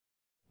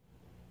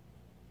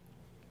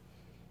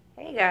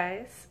Hey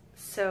guys,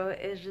 so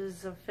it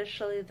is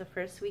officially the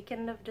first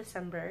weekend of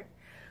December,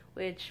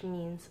 which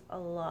means a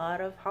lot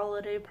of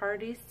holiday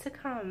parties to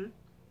come.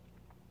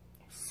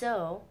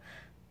 So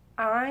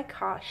I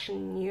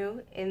caution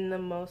you in the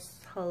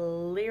most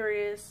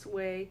hilarious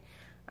way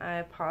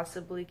I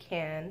possibly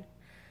can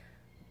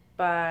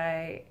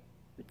by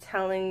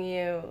telling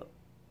you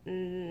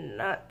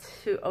not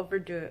to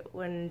overdo it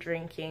when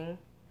drinking.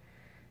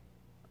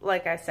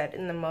 Like I said,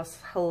 in the most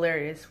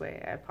hilarious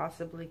way I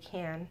possibly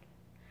can,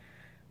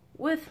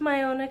 with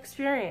my own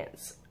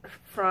experience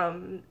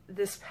from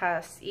this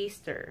past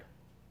Easter.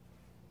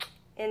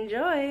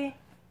 Enjoy!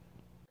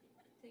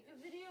 Take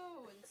a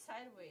video and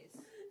sideways.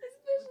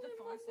 Especially with the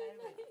phone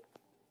sideways. mic.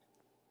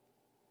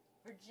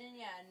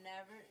 Virginia,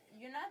 never.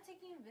 You're not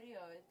taking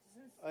video. It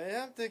doesn't. I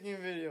am taking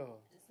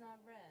video. It's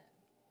not red.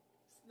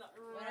 It's not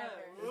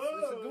Whatever.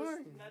 It's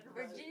going.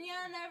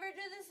 Virginia, never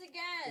do this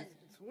again.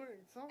 It's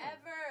working. It's on.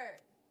 Ever.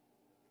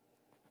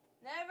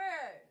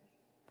 Never.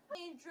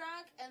 Being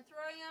drunk and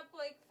throwing up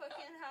like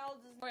fucking hell.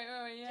 Wait,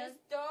 yeah.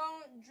 Just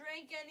don't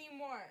drink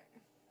anymore.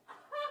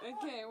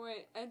 Okay,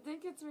 wait. I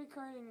think it's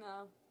recording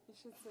now. You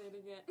should say it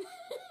again.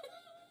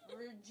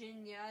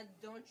 Virginia,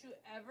 don't you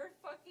ever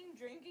fucking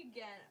drink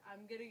again.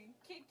 I'm gonna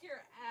kick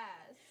your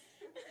ass.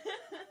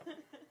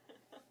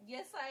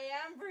 Yes, I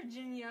am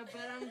Virginia,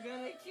 but I'm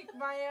gonna kick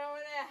my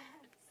own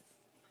ass.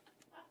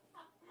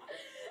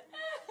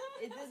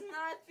 It does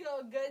not feel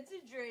good to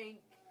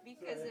drink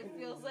because it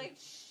feels like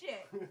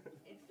shit.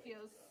 It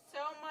feels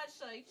so much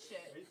like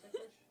shit.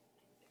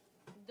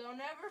 Don't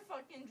ever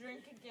fucking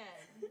drink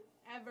again.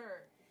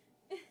 Ever.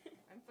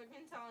 I'm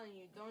fucking telling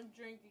you, don't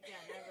drink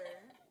again, ever.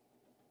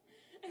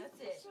 That's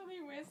it.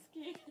 Especially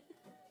whiskey.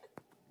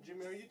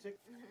 Jimmy, are you taking?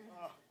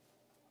 Oh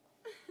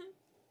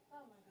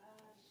my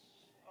gosh.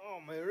 Oh,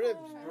 my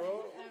ribs, bro.